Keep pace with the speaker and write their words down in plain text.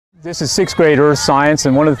This is sixth grade Earth science,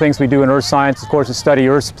 and one of the things we do in Earth science, of course, is study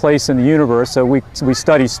Earth's place in the universe. So we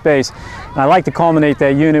study space. And I like to culminate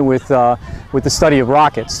that unit with the study of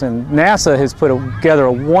rockets. And NASA has put together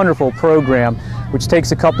a wonderful program which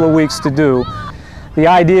takes a couple of weeks to do. The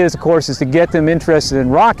idea is, of course, is to get them interested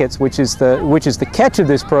in rockets, which is the catch of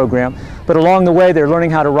this program. But along the way, they're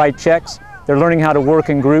learning how to write checks. They're learning how to work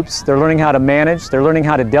in groups. They're learning how to manage. They're learning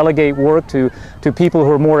how to delegate work to people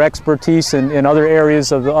who are more expertise in other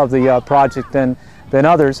areas of the project than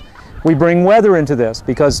others. We bring weather into this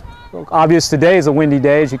because obvious today is a windy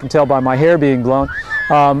day, as you can tell by my hair being blown.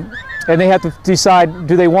 And they have to decide,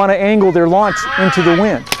 do they want to angle their launch into the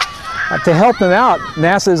wind? To help them out,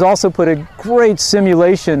 NASA has also put a great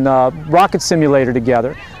simulation, rocket simulator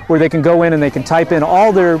together, where they can go in and they can type in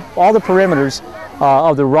all the parameters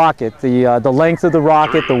of the rocket, the length of the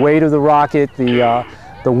rocket, the weight of the rocket, the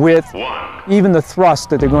width, even the thrust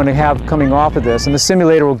that they're going to have coming off of this. And the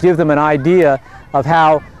simulator will give them an idea of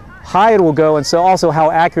how high it will go, and so also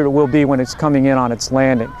how accurate it will be when it's coming in on its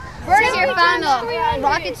landing. First, you found a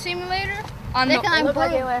rocket simulator. They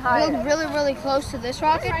can build really close to this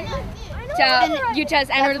rocket. You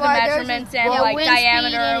just enter the measurements and like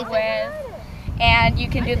diameter, width, and you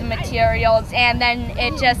can do the materials, and then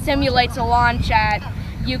it just simulates a launch at.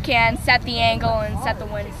 You can set the angle and set the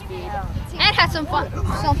wind speed. And have some fun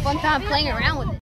time playing around with it.